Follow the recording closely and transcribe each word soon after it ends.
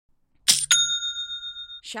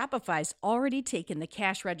Shopify's already taken the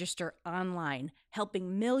cash register online,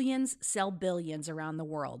 helping millions sell billions around the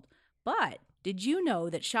world. But did you know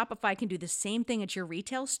that Shopify can do the same thing at your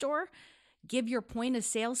retail store? Give your point of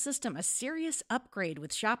sale system a serious upgrade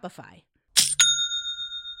with Shopify.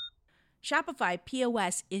 Shopify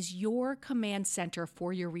POS is your command center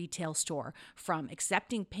for your retail store. From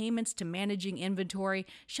accepting payments to managing inventory,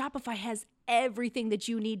 Shopify has everything that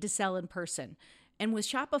you need to sell in person. And with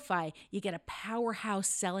Shopify, you get a powerhouse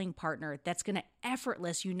selling partner that's going to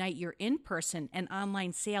effortlessly unite your in-person and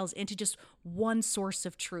online sales into just one source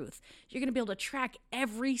of truth. You're going to be able to track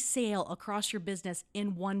every sale across your business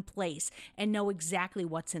in one place and know exactly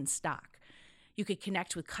what's in stock. You could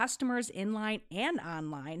connect with customers inline and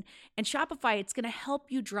online. And Shopify, it's going to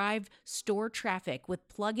help you drive store traffic with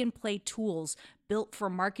plug-and-play tools built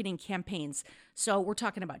for marketing campaigns. So we're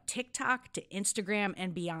talking about TikTok to Instagram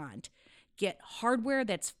and beyond. Get hardware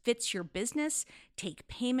that fits your business, take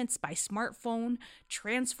payments by smartphone,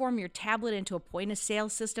 transform your tablet into a point-of-sale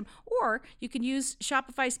system, or you can use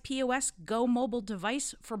Shopify's POS Go mobile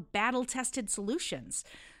device for battle-tested solutions.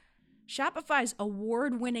 Shopify's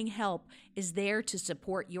award-winning help is there to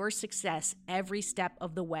support your success every step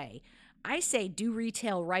of the way. I say do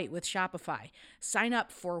retail right with Shopify. Sign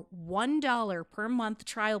up for $1 per month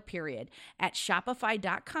trial period at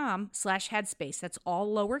shopify.com/headspace. That's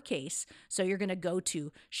all lowercase. So you're going to go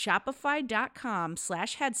to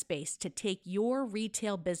shopify.com/headspace to take your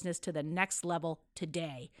retail business to the next level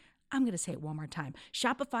today. I'm going to say it one more time.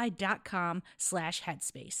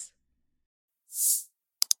 Shopify.com/headspace.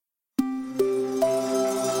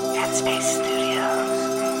 Headspace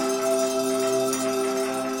Studios.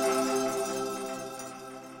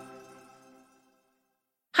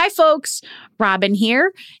 Hi, folks. Robin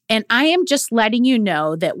here, and I am just letting you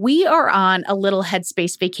know that we are on a little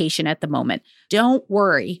Headspace vacation at the moment. Don't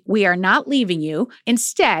worry, we are not leaving you.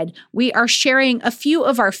 Instead, we are sharing a few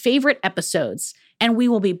of our favorite episodes, and we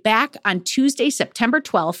will be back on Tuesday, September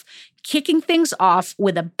 12th, kicking things off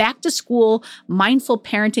with a back-to-school mindful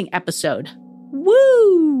parenting episode.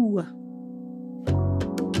 Woo!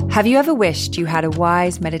 Have you ever wished you had a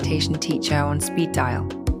wise meditation teacher on speed dial?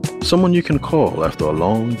 Someone you can call after a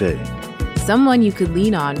long day. Someone you could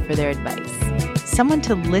lean on for their advice. Someone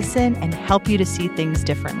to listen and help you to see things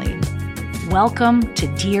differently. Welcome to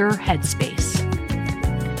Dear Headspace.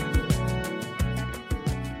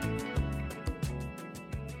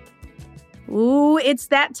 Ooh, it's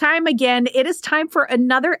that time again. It is time for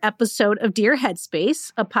another episode of Dear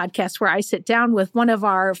Headspace, a podcast where I sit down with one of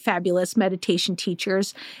our fabulous meditation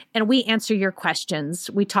teachers and we answer your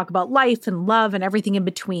questions. We talk about life and love and everything in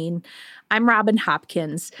between. I'm Robin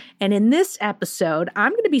Hopkins, and in this episode,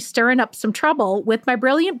 I'm going to be stirring up some trouble with my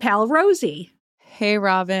brilliant pal, Rosie. Hey,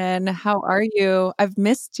 Robin. How are you? I've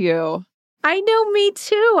missed you. I know, me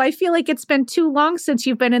too. I feel like it's been too long since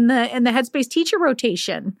you've been in the Headspace teacher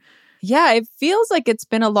rotation. Yeah, it feels like it's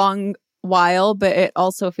been a long while, but it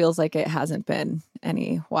also feels like it hasn't been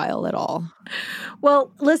any while at all.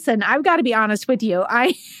 Well, listen, I've got to be honest with you.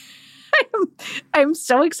 I'm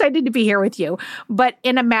so excited to be here with you. But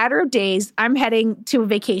in a matter of days, I'm heading to a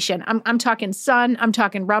vacation. I'm talking sun, I'm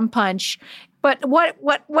talking rum punch. But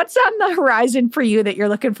what's on the horizon for you that you're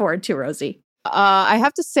looking forward to, Rosie? I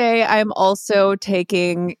have to say I'm also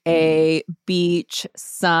taking a beach,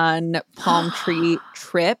 sun, palm tree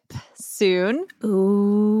trip soon.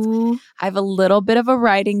 Ooh. I have a little bit of a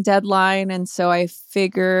writing deadline, and so I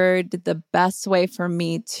figured the best way for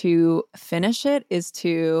me to finish it is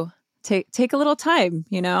to take a little time,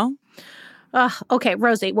 you know? Okay,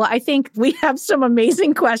 Rosie. Well, I think we have some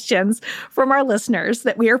amazing questions from our listeners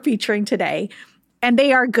that we are featuring today. And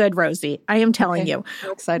they are good, Rosie. I am telling you.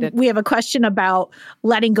 I'm excited. We have a question about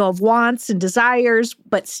letting go of wants and desires,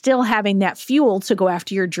 but still having that fuel to go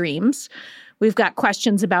after your dreams. We've got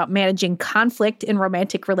questions about managing conflict in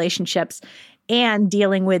romantic relationships and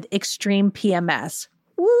dealing with extreme PMS.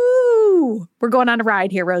 Woo! We're going on a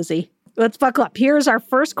ride here, Rosie. Let's buckle up. Here's our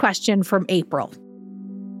first question from April.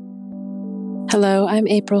 Hello, I'm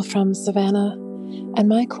April from Savannah. And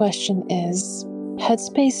my question is,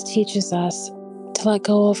 Headspace teaches us to let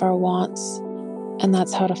go of our wants, and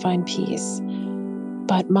that's how to find peace.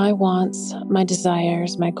 But my wants, my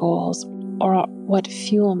desires, my goals are what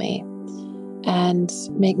fuel me and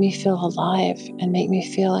make me feel alive and make me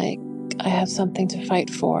feel like I have something to fight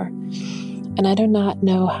for. And I do not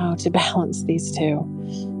know how to balance these two.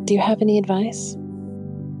 Do you have any advice?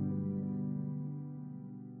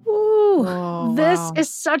 Ooh, this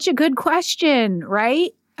is such a good question,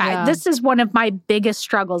 right? Yeah. This is one of my biggest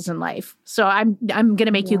struggles in life. So I'm going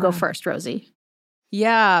to make you go first, Rosie.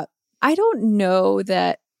 Yeah, I don't know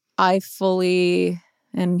that I fully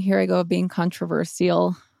And here I go being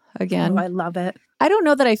controversial again. Oh, I love it. I don't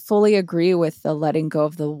know that I fully agree with the letting go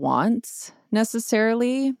of the wants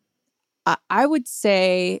necessarily. I would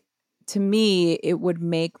say, to me, it would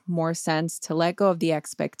make more sense to let go of the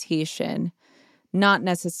expectation, not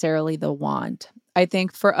necessarily the want. I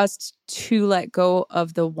think for us to let go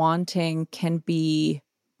of the wanting can be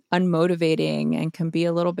unmotivating and can be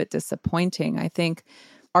a little bit disappointing. I think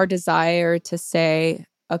our desire to, say,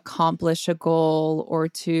 accomplish a goal or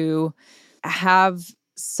to have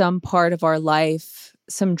some part of our life,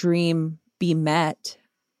 some dream be met,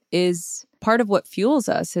 is part of what fuels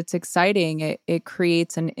us. It's exciting. It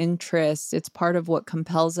creates an interest. It's part of what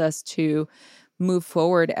compels us to move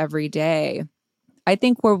forward every day. I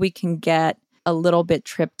think where we can get a little bit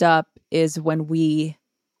tripped up is when we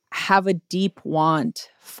have a deep want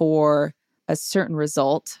for a certain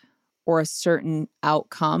result or a certain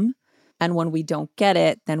outcome. And when we don't get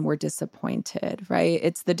it, then we're disappointed, right?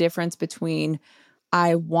 It's the difference between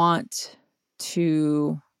I want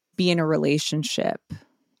to be in a relationship.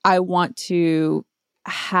 I want to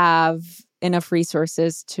have enough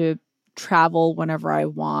resources to travel whenever I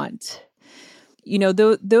want. You know,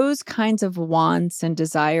 those kinds of wants and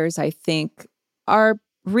desires, I think, are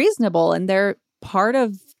reasonable, and they're part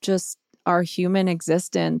of just our human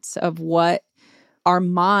existence, of what our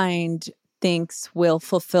mind thinks will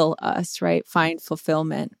fulfill us, right? Find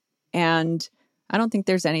fulfillment. And I don't think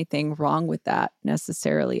there's anything wrong with that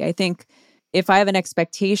necessarily. I think if I have an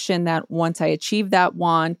expectation that once I achieve that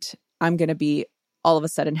want, I'm going to be all of a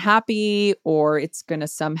sudden happy, or it's going to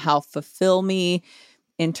somehow fulfill me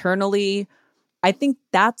internally, I think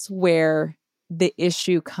that's where the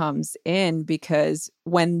issue comes in, because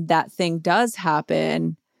when that thing does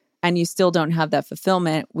happen and you still don't have that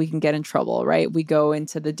fulfillment, we can get in trouble, right? We go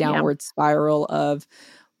into the downward spiral of,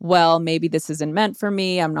 well, maybe this isn't meant for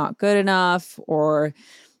me, I'm not good enough, or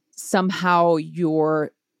somehow you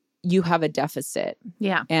have a deficit.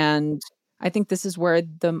 Yeah. And I think this is where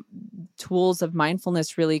the tools of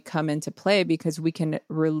mindfulness really come into play, because we can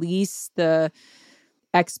release the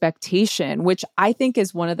expectation, which I think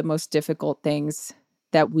is one of the most difficult things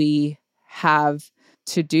that we have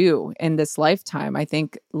to do in this lifetime. I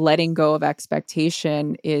think letting go of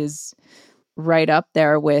expectation is right up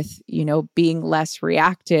there with, being less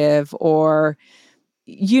reactive, or,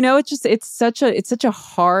 it's such a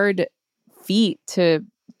hard feat to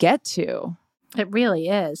get to. It really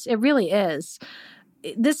is. It really is.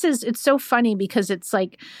 It's so funny because it's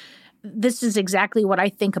like, this is exactly what I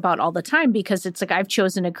think about all the time, because it's like I've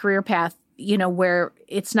chosen a career path, where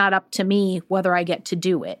it's not up to me whether I get to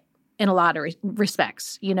do it in a lot of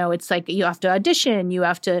respects. It's like you have to audition, you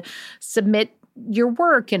have to submit your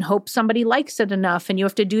work and hope somebody likes it enough, and you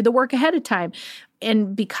have to do the work ahead of time.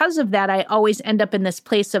 And because of that, I always end up in this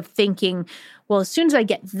place of thinking, well, as soon as I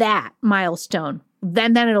get that milestone,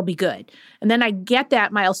 then it'll be good. And then I get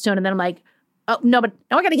that milestone, and then I'm like, oh, no, but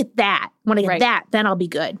now I got to get that. When I get that, then I'll be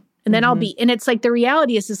good. And then I'll be, and it's like the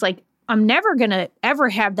reality is like, I'm never going to ever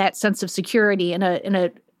have that sense of security in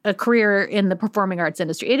a career in the performing arts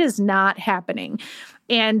industry. It is not happening.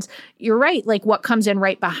 And you're right. Like what comes in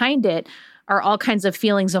right behind it are all kinds of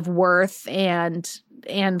feelings of worth and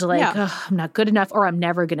like, oh, I'm not good enough, or I'm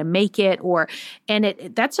never going to make it.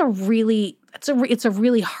 It's a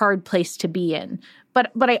really hard place to be in.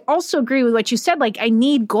 But I also agree with what you said. Like I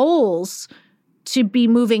need goals to be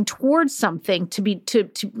moving towards something, to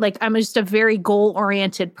like, I'm just a very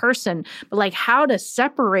goal-oriented person, but like how to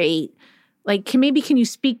separate, like, can you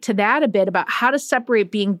speak to that a bit about how to separate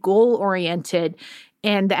being goal-oriented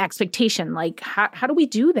and the expectation? Like, how do we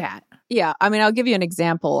do that? Yeah. I mean, I'll give you an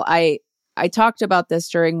example. I talked about this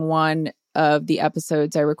during one of the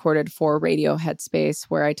episodes I recorded for Radio Headspace,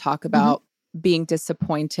 where I talk about being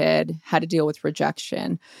disappointed, how to deal with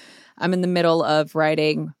rejection. I'm in the middle of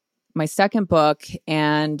writing my second book,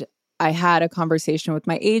 and I had a conversation with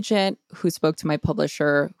my agent who spoke to my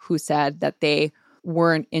publisher, who said that they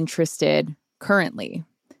weren't interested currently.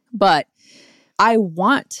 But I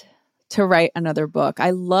want to write another book.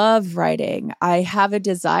 I love writing. I have a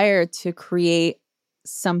desire to create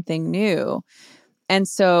something new. And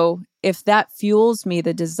so if that fuels me,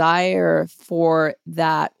 the desire for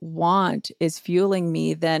that want is fueling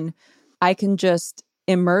me, then I can just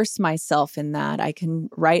immerse myself in that. I can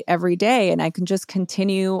write every day, and I can just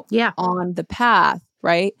continue on the path,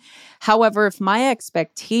 right? However, if my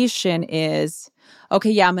expectation is,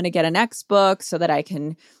 okay, I'm going to get a next book so that I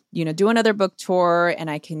can, do another book tour, and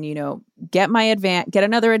I can, get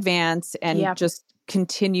another advance and just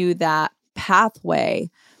continue that pathway.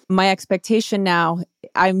 My expectation now,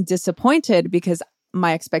 I'm disappointed because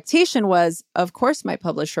my expectation was, of course, my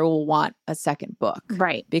publisher will want a second book.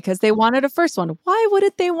 Right. Because they wanted a first one. Why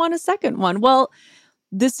wouldn't they want a second one? Well,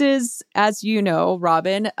 this is, as you know,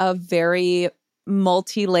 Robin, a very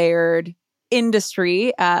multi-layered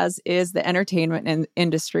industry, as is the entertainment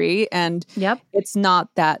industry. And it's not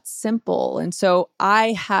that simple. And so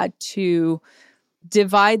I had to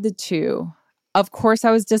divide the two. Of course,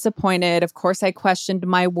 I was disappointed. Of course, I questioned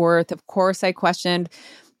my worth. Of course, I questioned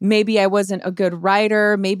maybe I wasn't a good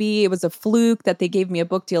writer. Maybe it was a fluke that they gave me a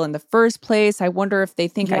book deal in the first place. I wonder if they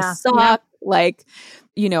think I suck. Like,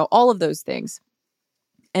 all of those things.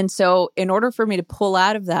 And so in order for me to pull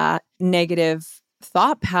out of that negative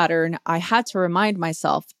thought pattern, I had to remind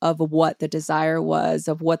myself of what the desire was,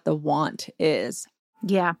 of what the want is.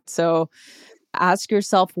 Yeah. So ask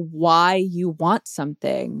yourself why you want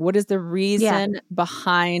something. What is the reason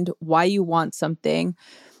behind why you want something?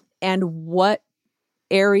 And what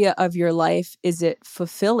area of your life is it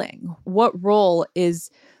fulfilling? What role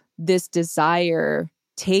is this desire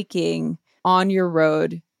taking on your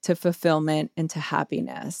road to fulfillment and to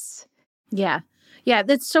happiness? Yeah. Yeah,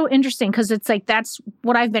 that's so interesting because it's like that's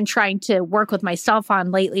what I've been trying to work with myself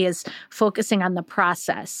on lately is focusing on the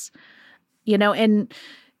process. And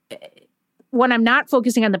when I'm not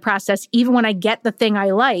focusing on the process, even when I get the thing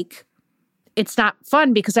I like, it's not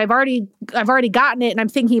fun because I've already gotten it and I'm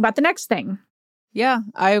thinking about the next thing. Yeah,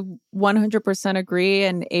 I 100% agree.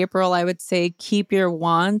 And April, I would say keep your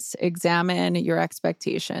wants, examine your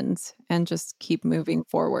expectations, and just keep moving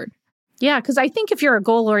forward. Yeah, because I think if you're a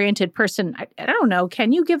goal-oriented person, I don't know,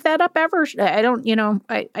 can you give that up ever? I don't,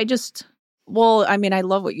 I just... Well, I mean, I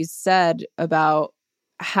love what you said about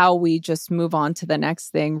how we just move on to the next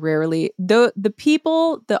thing. Rarely, the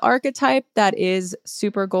people, the archetype that is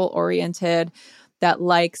super goal-oriented, that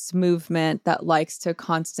likes movement, that likes to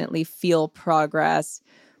constantly feel progress,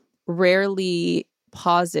 rarely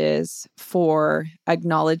pauses for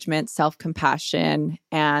acknowledgement, self-compassion,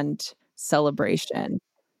 and celebration.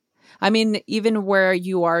 I mean, even where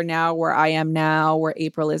you are now, where I am now, where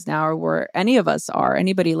April is now, or where any of us are,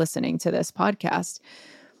 anybody listening to this podcast,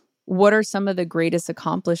 what are some of the greatest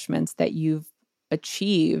accomplishments that you've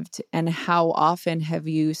achieved, and how often have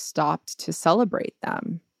you stopped to celebrate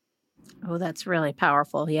them? Oh, that's really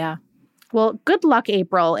powerful. Yeah. Well, good luck,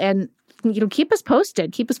 April. And, keep us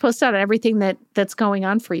posted. Keep us posted on everything that's going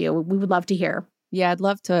on for you. We would love to hear. Yeah, I'd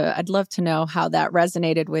love to know how that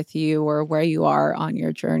resonated with you or where you are on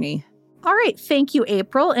your journey. All right. Thank you,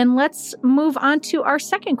 April. And let's move on to our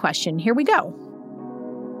second question. Here we go.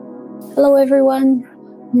 Hello, everyone.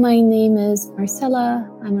 My name is Marcella.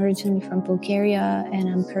 I'm originally from Bulgaria and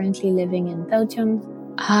I'm currently living in Belgium.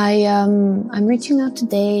 I'm reaching out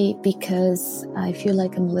today because I feel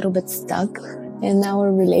like I'm a little bit stuck in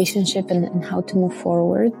our relationship and how to move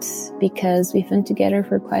forward, because we've been together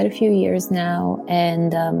for quite a few years now,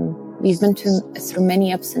 and we've been through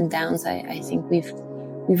many ups and downs. I think we've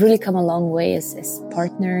really come a long way as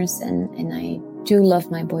partners, and I do love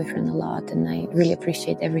my boyfriend a lot, and I really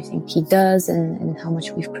appreciate everything he does and how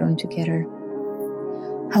much we've grown together.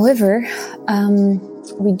 However,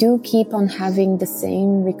 we do keep on having the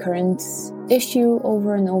same recurrent issue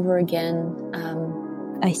over and over again.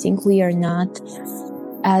 I think we are not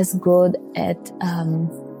as good at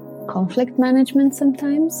conflict management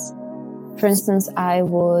sometimes. For instance, I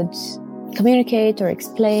would communicate or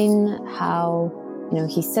explain how,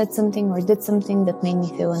 he said something or did something that made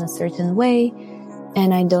me feel in a certain way,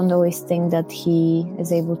 and I don't always think that he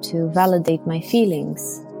is able to validate my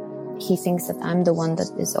feelings. He thinks that I'm the one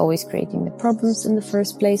that is always creating the problems in the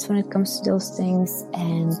first place when it comes to those things,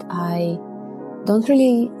 and I don't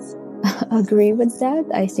really agree with that.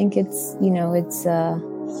 I think it's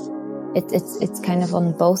kind of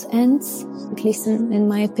on both ends, at least in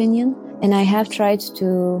my opinion. And I have tried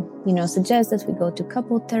to, suggest that we go to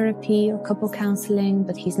couple therapy or couple counseling,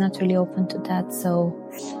 but he's not really open to that. So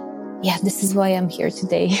yeah, this is why I'm here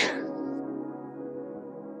today.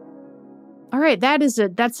 All right,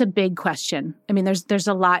 that's a big question. I mean, there's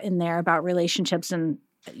a lot in there about relationships, and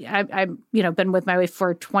I've been with my wife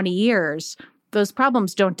for 20 years. Those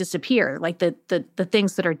problems don't disappear. Like the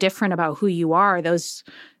things that are different about who you are, those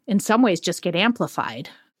in some ways just get amplified.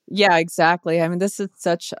 Yeah, exactly. I mean, this is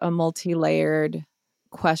such a multi-layered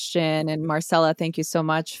question. And Marcella, thank you so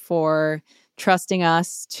much for trusting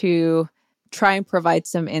us to try and provide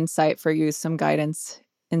some insight for you, some guidance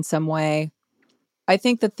in some way. I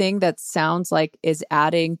think the thing that sounds like is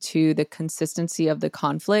adding to the consistency of the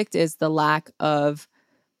conflict is the lack of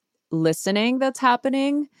listening that's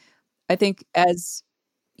happening. I think as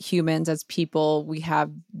humans, as people, we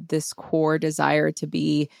have this core desire to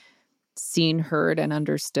be seen, heard, and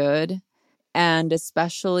understood. And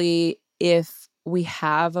especially if we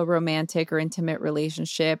have a romantic or intimate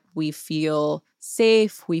relationship, we feel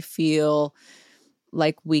safe, we feel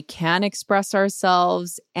like we can express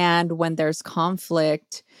ourselves. And when there's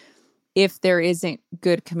conflict, if there isn't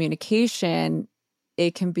good communication,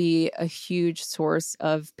 it can be a huge source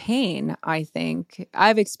of pain, I think.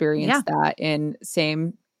 I've experienced that in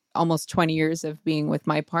almost 20 years of being with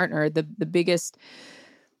my partner. The biggest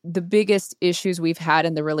issues we've had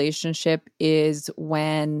in the relationship is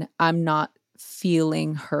when I'm not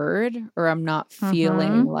feeling heard, or I'm not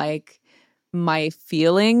feeling like my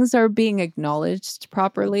feelings are being acknowledged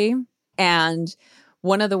properly. And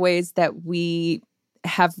one of the ways that we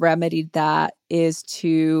have remedied that is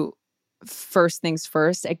to, first things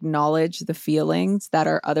first, acknowledge the feelings that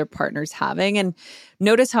our other partner's having. And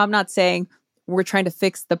notice how I'm not saying we're trying to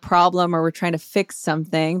fix the problem or we're trying to fix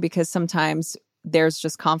something, because sometimes there's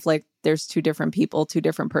just conflict. There's two different people, two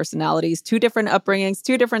different personalities, two different upbringings,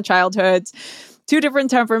 two different childhoods, two different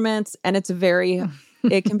temperaments. And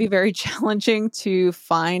it can be very challenging to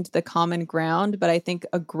find the common ground. But I think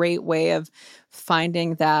a great way of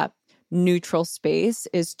finding that neutral space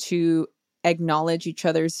is to acknowledge each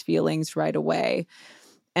other's feelings right away.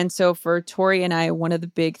 And so for Tori and I, one of the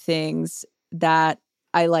big things that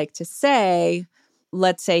I like to say,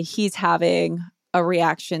 let's say he's having a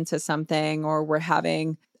reaction to something, or we're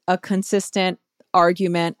having a consistent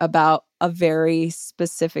argument about a very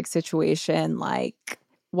specific situation, like,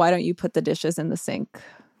 why don't you put the dishes in the sink?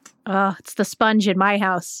 Oh, it's the sponge in my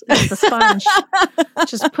house. It's the sponge.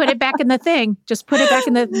 Just put it back in the thing. Just put it back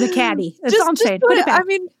in the caddy. That's all I'm saying. Put it back. I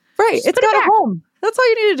mean, right. Just it's got a home. That's all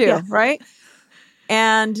you need to do, right?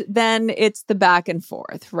 And then it's the back and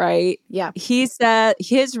forth, right? Yeah. He said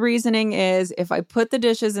his reasoning is, if I put the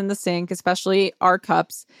dishes in the sink, especially our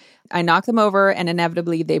cups, I knock them over and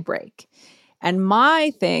inevitably they break. And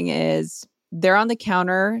my thing is, they're on the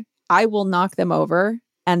counter. I will knock them over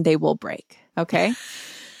and they will break. Okay.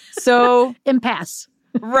 So impasse.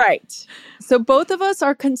 Right. So both of us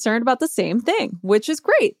are concerned about the same thing, which is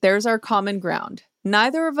great. There's our common ground.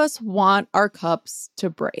 Neither of us want our cups to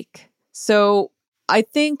break. So I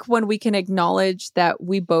think when we can acknowledge that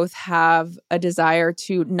we both have a desire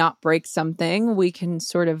to not break something, we can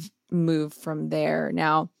sort of move from there.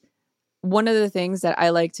 Now, one of the things that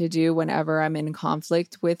I like to do whenever I'm in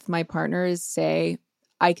conflict with my partner is say,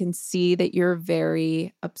 I can see that you're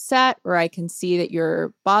very upset, or I can see that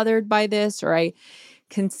you're bothered by this, or I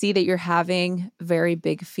can see that you're having very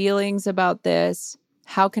big feelings about this.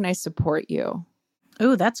 How can I support you?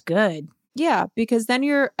 Oh, that's good. Yeah, because then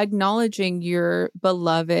you're acknowledging your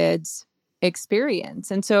beloved's experience.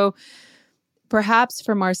 And so perhaps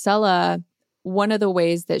for Marcella, one of the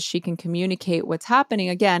ways that she can communicate what's happening,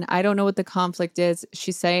 again, I don't know what the conflict is.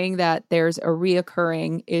 She's saying that there's a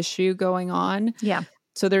reoccurring issue going on. Yeah.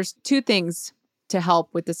 So there's two things to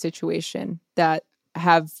help with the situation that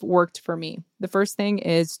have worked for me. The first thing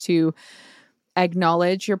is to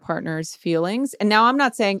acknowledge your partner's feelings. And now I'm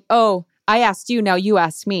not saying, oh, I asked you, now you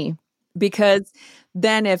ask me. Because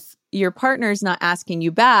then if your partner's not asking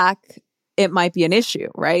you back, it might be an issue,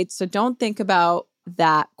 right? So don't think about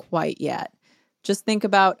that quite yet. Just think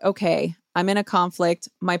about, okay, I'm in a conflict.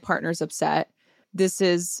 My partner's upset. This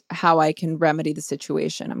is how I can remedy the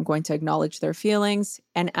situation. I'm going to acknowledge their feelings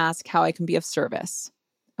and ask how I can be of service.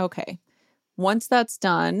 Okay. Once that's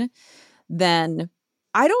done, then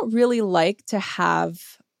I don't really like to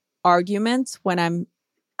have arguments when I'm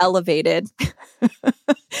elevated.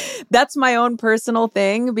 That's my own personal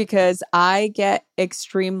thing, because I get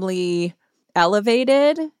extremely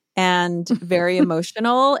elevated and very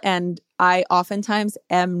emotional. And I oftentimes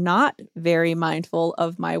am not very mindful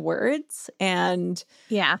of my words. And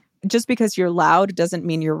yeah, just because you're loud doesn't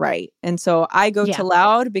mean you're right. And so I go to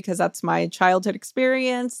loud because that's my childhood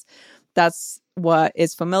experience. That's what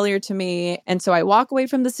is familiar to me. And so I walk away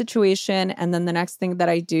from the situation. And then the next thing that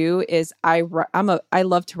I do is I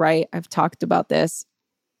love to write. I've talked about this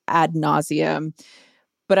ad nauseum,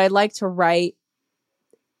 but I like to write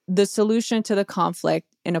the solution to the conflict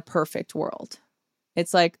in a perfect world.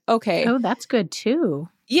 It's like, okay. Oh, that's good too.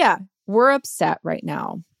 Yeah, we're upset right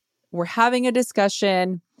now. We're having a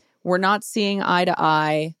discussion. We're not seeing eye to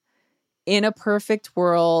eye. In a perfect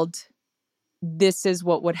world, this is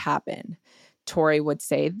what would happen. Tori would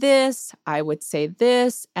say this, I would say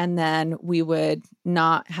this, and then we would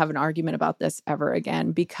not have an argument about this ever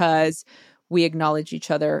again because we acknowledge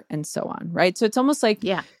each other and so on, right? So it's almost like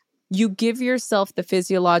you give yourself the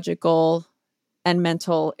physiological and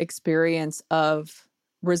mental experience of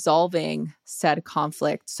resolving said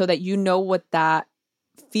conflict so that you know what that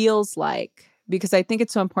feels like. Because I think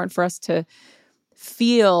it's so important for us to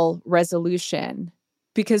feel resolution,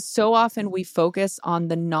 because so often we focus on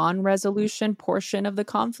the non-resolution portion of the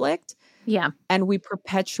conflict. Yeah. And we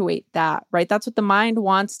perpetuate that, right? That's what the mind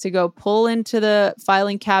wants to go pull into the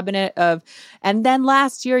filing cabinet of, and then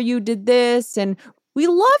last year you did this. And we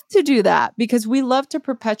love to do that because we love to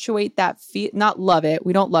perpetuate that not love it.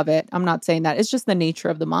 We don't love it. I'm not saying that. It's just the nature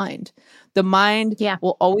of the mind. The mind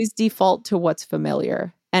will always default to what's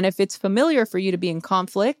familiar. And if it's familiar for you to be in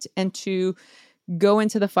conflict and to go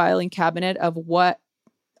into the filing cabinet of what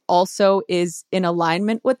also is in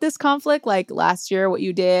alignment with this conflict, like last year, what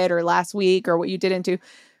you did, or last week, or what you didn't do,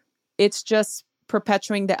 it's just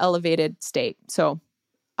perpetuating the elevated state. So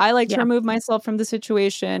I like to remove myself from the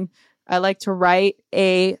situation. I like to write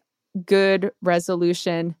a good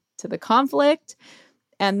resolution to the conflict.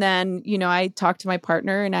 And then, I talk to my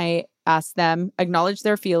partner and I ask them, acknowledge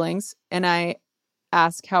their feelings, and I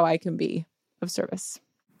ask how I can be of service.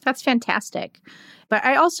 That's fantastic. But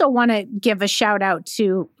I also want to give a shout out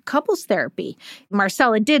to couples therapy.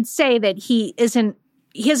 Marcella did say that he isn't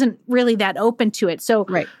really that open to it. So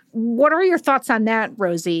what are your thoughts on that,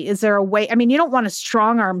 Rosie? Is there a way? I mean, you don't want to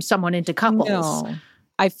strong arm someone into couples. No.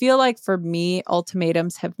 I feel like for me,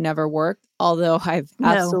 ultimatums have never worked, although I've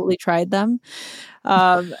absolutely tried them.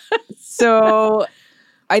 So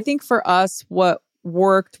I think for us, what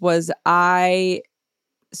worked was I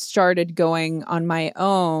started going on my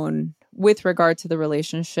own with regard to the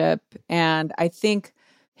relationship. And I think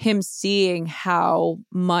him seeing how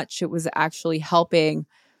much it was actually helping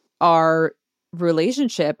our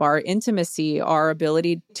relationship, our intimacy, our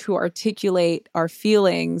ability to articulate our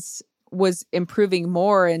feelings was improving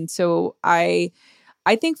more. And so I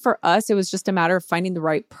think for us, it was just a matter of finding the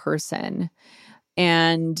right person.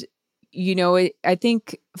 And I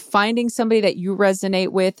think finding somebody that you resonate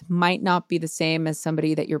with might not be the same as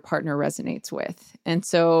somebody that your partner resonates with. And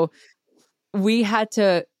so we had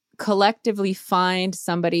to collectively find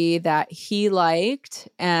somebody that he liked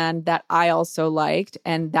and that I also liked.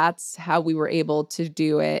 And that's how we were able to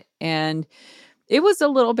do it. And it was a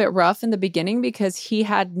little bit rough in the beginning because he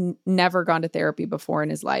had never gone to therapy before in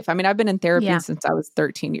his life. I mean, I've been in therapy since I was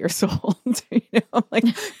 13 years old. I'm like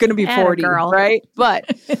going to be 40, right?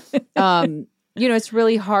 But, it's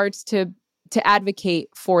really hard to advocate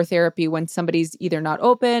for therapy when somebody's either not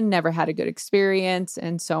open, never had a good experience,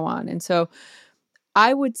 and so on. And so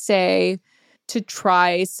I would say to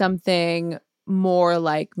try something more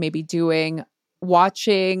like maybe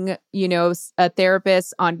watching, a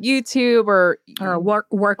therapist on YouTube or a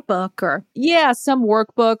workbook or some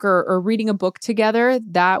workbook or reading a book together.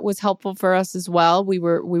 That was helpful for us as well. We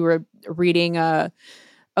were reading a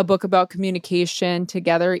book about communication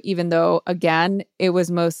together, even though, again, it was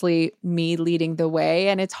mostly me leading the way.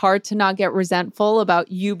 And it's hard to not get resentful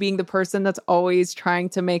about you being the person that's always trying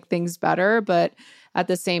to make things better. But at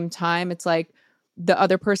the same time, it's like the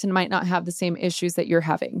other person might not have the same issues that you're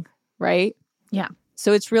having, right? Yeah.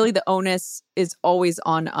 So it's really the onus is always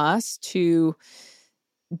on us to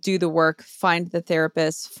do the work, find the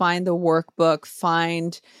therapist, find the workbook,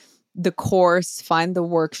 find the course, find the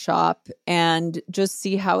workshop, and just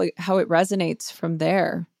see how it resonates from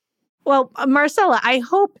there. Well, Marcella, I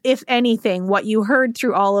hope, if anything, what you heard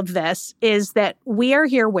through all of this is that we are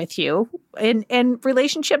here with you. And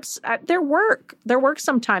relationships, they're work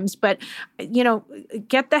sometimes, but,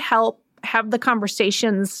 get the help, have the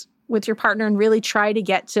conversations with your partner, and really try to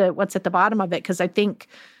get to what's at the bottom of it, because I think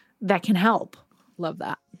that can help. Love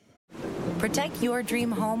that. Protect your dream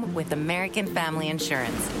home with American Family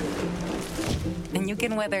Insurance. And you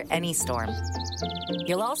can weather any storm.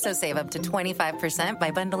 You'll also save up to 25%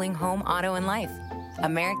 by bundling home, auto, and life.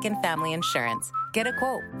 American Family Insurance. Get a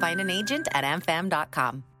quote. Find an agent at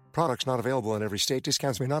amfam.com. Products not available in every state.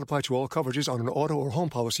 Discounts may not apply to all coverages on an auto or home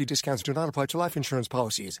policy. Discounts do not apply to life insurance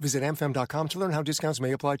policies. Visit amfam.com to learn how discounts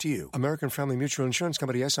may apply to you. American Family Mutual Insurance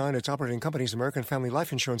Company, SI, and its operating companies, American Family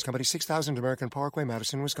Life Insurance Company, 6000 American Parkway,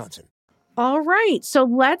 Madison, Wisconsin. All right. So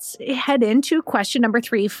let's head into question number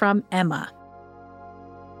 3 from Emma.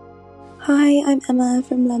 Hi, I'm Emma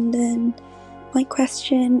from London. My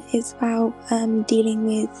question is about dealing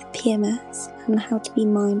with PMS and how to be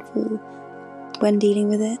mindful when dealing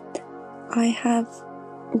with it. I have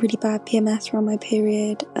really bad PMS around my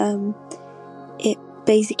period. It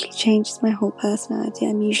basically changes my whole personality.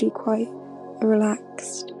 I'm usually quite a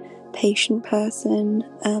relaxed, patient person,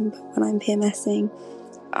 but when I'm PMSing,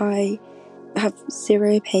 I have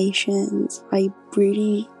zero patience. I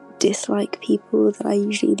really dislike people that I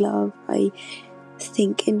usually love. I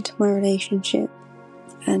think into my relationship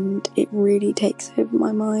and it really takes over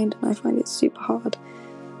my mind, and I find it super hard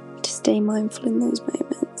to stay mindful in those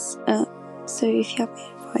moments. So if you have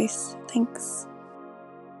any advice, thanks.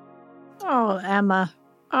 Oh, Emma.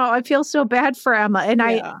 Oh, I feel so bad for Emma. And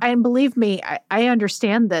and believe me, I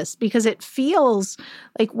understand this because it feels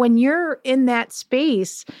like when you're in that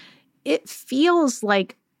space, it feels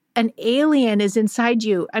like an alien is inside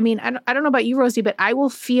you. I mean, I don't know about you, Rosie, but I will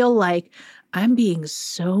feel like I'm being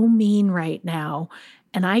so mean right now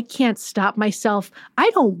and I can't stop myself. I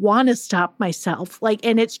don't want to stop myself.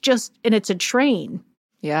 And it's a train.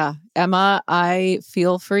 Yeah. Emma, I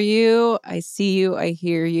feel for you. I see you. I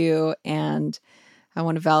hear you. And I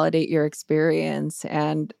want to validate your experience.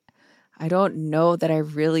 And I don't know that I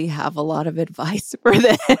really have a lot of advice for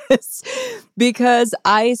this because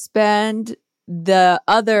I spend the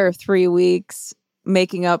other 3 weeks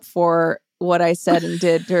making up for what I said and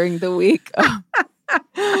did during the week.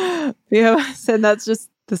 And that's just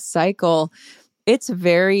the cycle. It's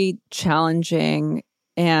very challenging.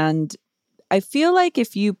 And I feel like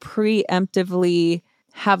if you preemptively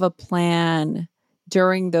have a plan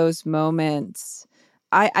during those moments,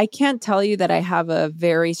 I can't tell you that I have a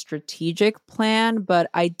very strategic plan, but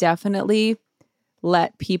I definitely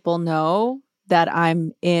let people know that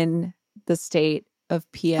I'm in the state of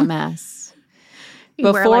PMS.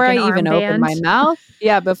 Before I even open my mouth.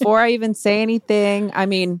 Yeah, before I even say anything. I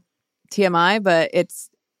mean, TMI, but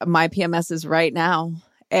my PMS is right now.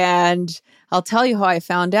 And I'll tell you how I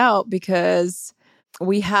found out because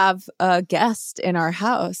we have a guest in our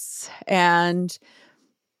house and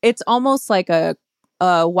it's almost like a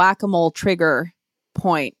whack-a-mole trigger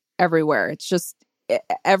point everywhere. It's just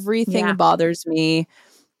everything bothers me.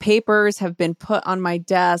 Papers have been put on my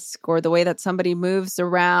desk or the way that somebody moves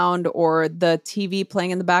around or the TV playing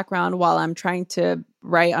in the background while I'm trying to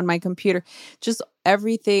write on my computer. Just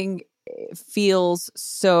everything feels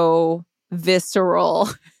so visceral.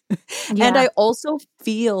 Yeah. And I also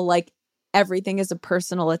feel like everything is a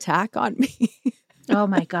personal attack on me. Oh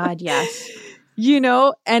my God, yes.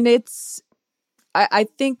 And I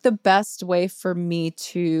think the best way for me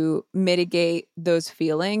to mitigate those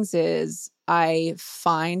feelings is I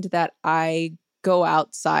find that I go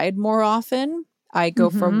outside more often. I go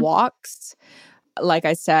for walks. Like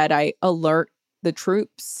I said, I alert the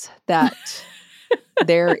troops that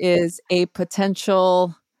there is a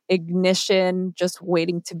potential ignition just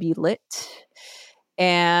waiting to be lit.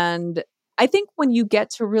 And I think when you get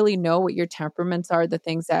to really know what your temperaments are, the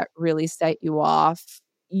things that really set you off,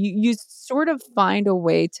 you sort of find a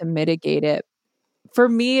way to mitigate it. For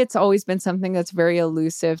me, it's always been something that's very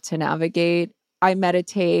elusive to navigate. I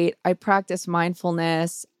meditate, I practice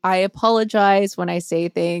mindfulness, I apologize when I say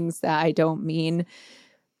things that I don't mean.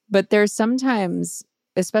 But there's sometimes,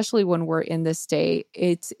 especially when we're in this state,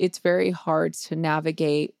 it's very hard to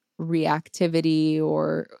navigate reactivity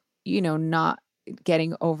or, not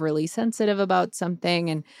getting overly sensitive about something.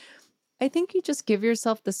 And I think you just give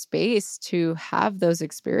yourself the space to have those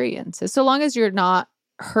experiences, so long as you're not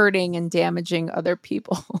hurting and damaging other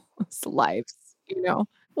people's lives,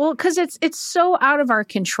 Well, because it's so out of our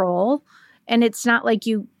control, and it's not like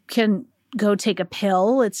you can go take a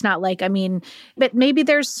pill. It's not like, but maybe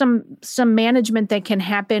there's some management that can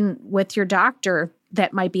happen with your doctor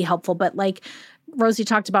that might be helpful. But like Rosie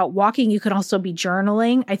talked about walking, you could also be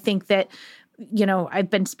journaling. I think that,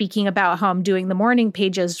 I've been speaking about how I'm doing the morning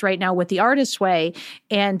pages right now with the Artist Way,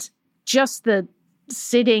 and just the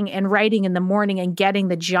sitting and writing in the morning and getting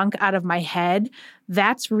the junk out of my head,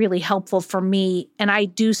 that's really helpful for me. And I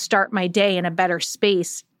do start my day in a better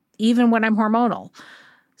space, even when I'm hormonal.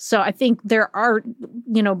 So I think there are,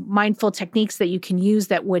 mindful techniques that you can use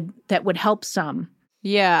that would help some.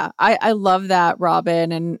 Yeah, I love that,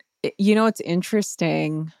 Robin. And it's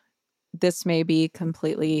interesting. This may be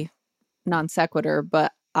completely non sequitur,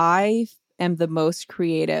 but I am the most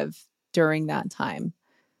creative during that time.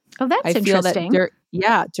 Oh, that's interesting.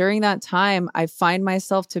 During that time, I find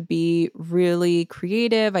myself to be really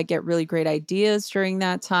creative. I get really great ideas during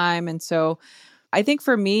that time. And so I think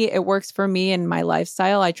for me, it works for me in my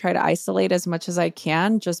lifestyle. I try to isolate as much as I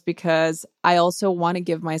can just because I also want to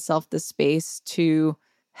give myself the space to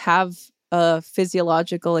have a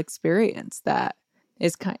physiological experience that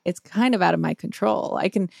is kind of out of my control. I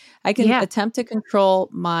can attempt to control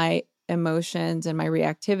my emotions and my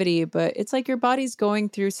reactivity, but it's like your body's going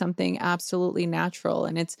through something absolutely natural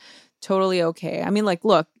and it's totally okay.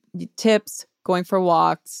 Look, tips, going for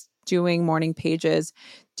walks, doing morning pages,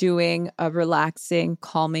 doing a relaxing,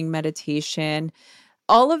 calming meditation.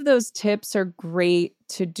 All of those tips are great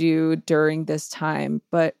to do during this time.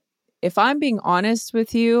 But if I'm being honest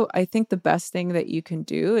with you, I think the best thing that you can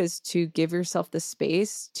do is to give yourself the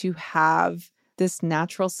space to have this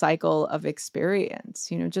natural cycle of experience,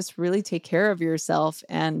 just really take care of yourself.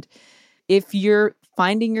 And if you're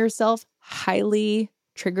finding yourself highly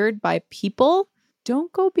triggered by people,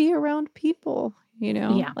 don't go be around people,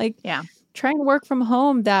 Yeah. Try and work from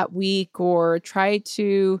home that week, or try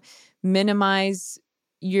to minimize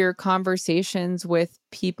your conversations with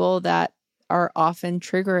people that are often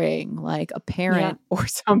triggering, like a parent or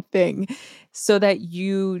something, so that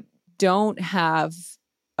you don't have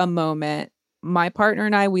a moment. My partner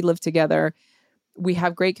and I, we live together. We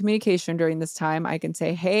have great communication during this time. I can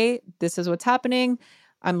say, hey, this is what's happening.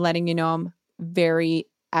 I'm letting you know I'm very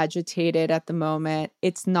agitated at the moment.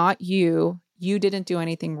 It's not you. You didn't do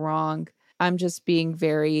anything wrong. I'm just being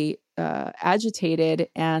very agitated,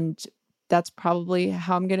 and that's probably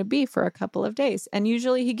how I'm going to be for a couple of days. And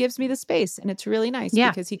usually he gives me the space, and it's really nice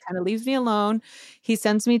because he kind of leaves me alone. He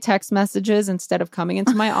sends me text messages instead of coming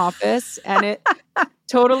into my office, and it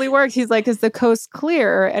totally works. He's like, is the coast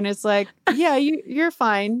clear? And it's like, yeah, you're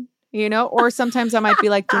fine, or sometimes I might be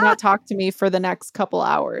like, do not talk to me for the next couple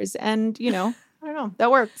hours. And, I don't know, that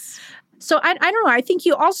works. So I don't know. I think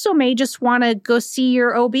you also may just want to go see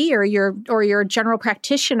your OB or your general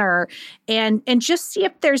practitioner and just see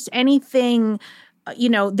if there's anything,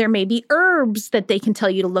 there may be herbs that they can tell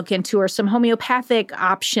you to look into, or some homeopathic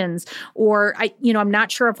options, or I'm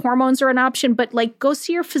not sure if hormones are an option, but like go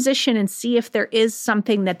see your physician and see if there is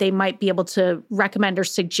something that they might be able to recommend or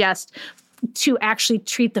suggest to actually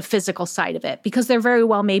treat the physical side of it, because there very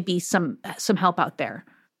well may be some help out there.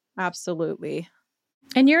 Absolutely.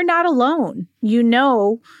 And you're not alone.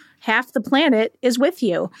 Half the planet is with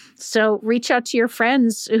you. So reach out to your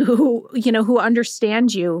friends who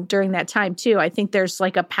understand you during that time too. I think there's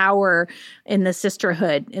like a power in the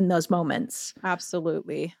sisterhood in those moments.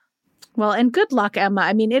 Absolutely. Well, and good luck, Emma.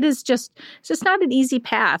 I mean, it's just not an easy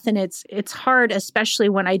path. And it's hard, especially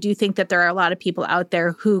when I do think that there are a lot of people out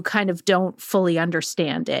there who kind of don't fully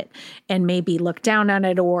understand it and maybe look down on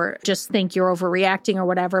it or just think you're overreacting or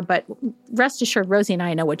whatever. But rest assured, Rosie and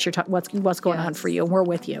I know what's going on for you. And we're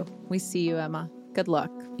with you. We see you, Emma. Good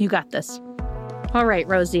luck. You got this. All right,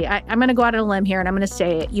 Rosie, I'm going to go out on a limb here and I'm going to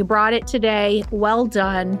say it. You brought it today. Well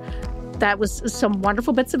done. That was some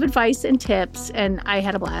wonderful bits of advice and tips, and I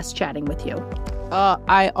had a blast chatting with you.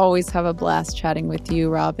 I always have a blast chatting with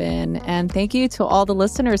you, Robin. And thank you to all the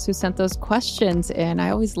listeners who sent those questions in.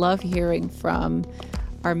 I always love hearing from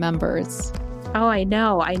our members. Oh, I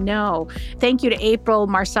know. Thank you to April,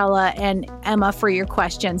 Marcella, and Emma for your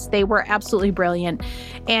questions. They were absolutely brilliant.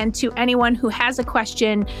 And to anyone who has a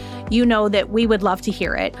question, you know that we would love to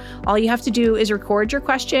hear it. All you have to do is record your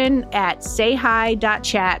question at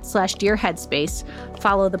sayhi.chat/dearheadspace.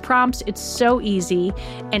 Follow the prompts. It's so easy.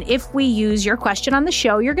 And if we use your question on the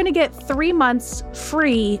show, you're going to get 3 months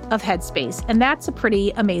free of Headspace. And that's a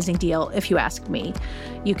pretty amazing deal, if you ask me.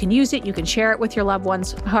 You can use it. You can share it with your loved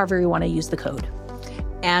ones, however you want to use the code.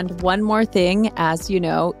 And one more thing, as you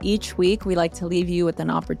know, each week we like to leave you with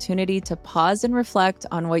an opportunity to pause and reflect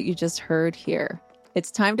on what you just heard here.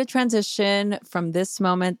 It's time to transition from this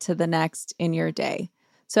moment to the next in your day.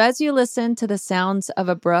 So as you listen to the sounds of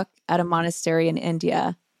a brook at a monastery in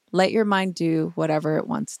India, let your mind do whatever it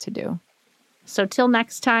wants to do. So till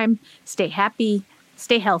next time, stay happy,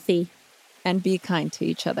 stay healthy, and be kind to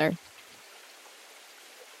each other.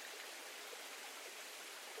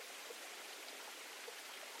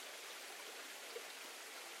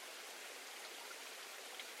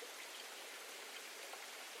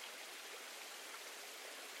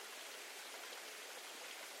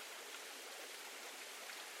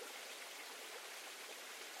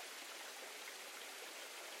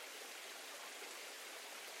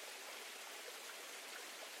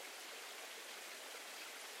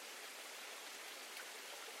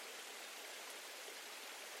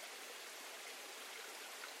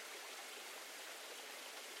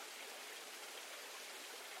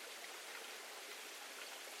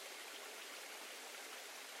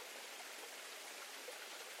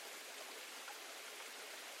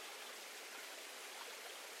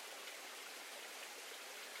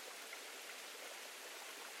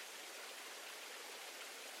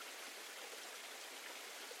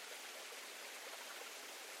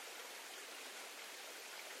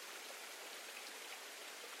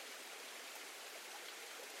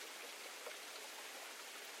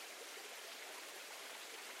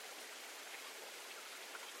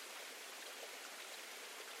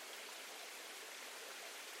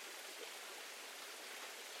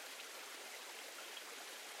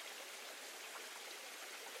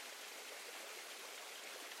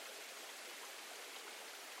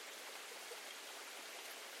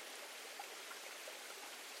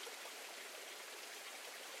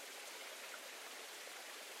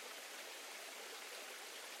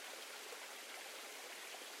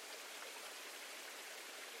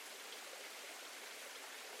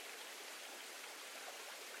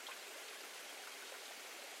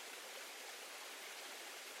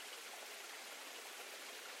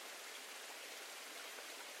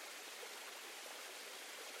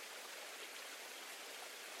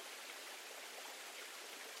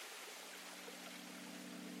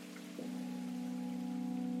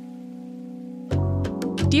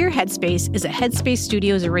 Dear Headspace is a Headspace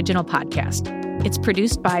Studios original podcast. It's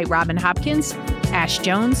produced by Robin Hopkins, Ash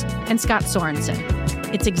Jones, and Scott Sorensen.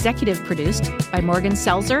 It's executive produced by Morgan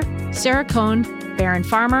Selzer, Sarah Cohn, Baron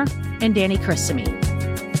Farmer, and Danny Chrissamy.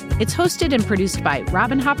 It's hosted and produced by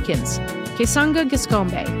Robin Hopkins, Kesanga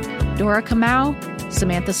Giscombe, Dora Kamau,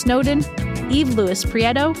 Samantha Snowden, Eve Lewis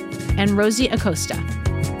Prieto, and Rosie Acosta.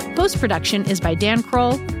 Post-production is by Dan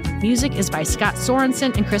Kroll. Music is by Scott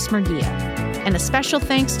Sorensen and Chris Murguia. And a special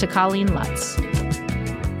thanks to Colleen Lutz.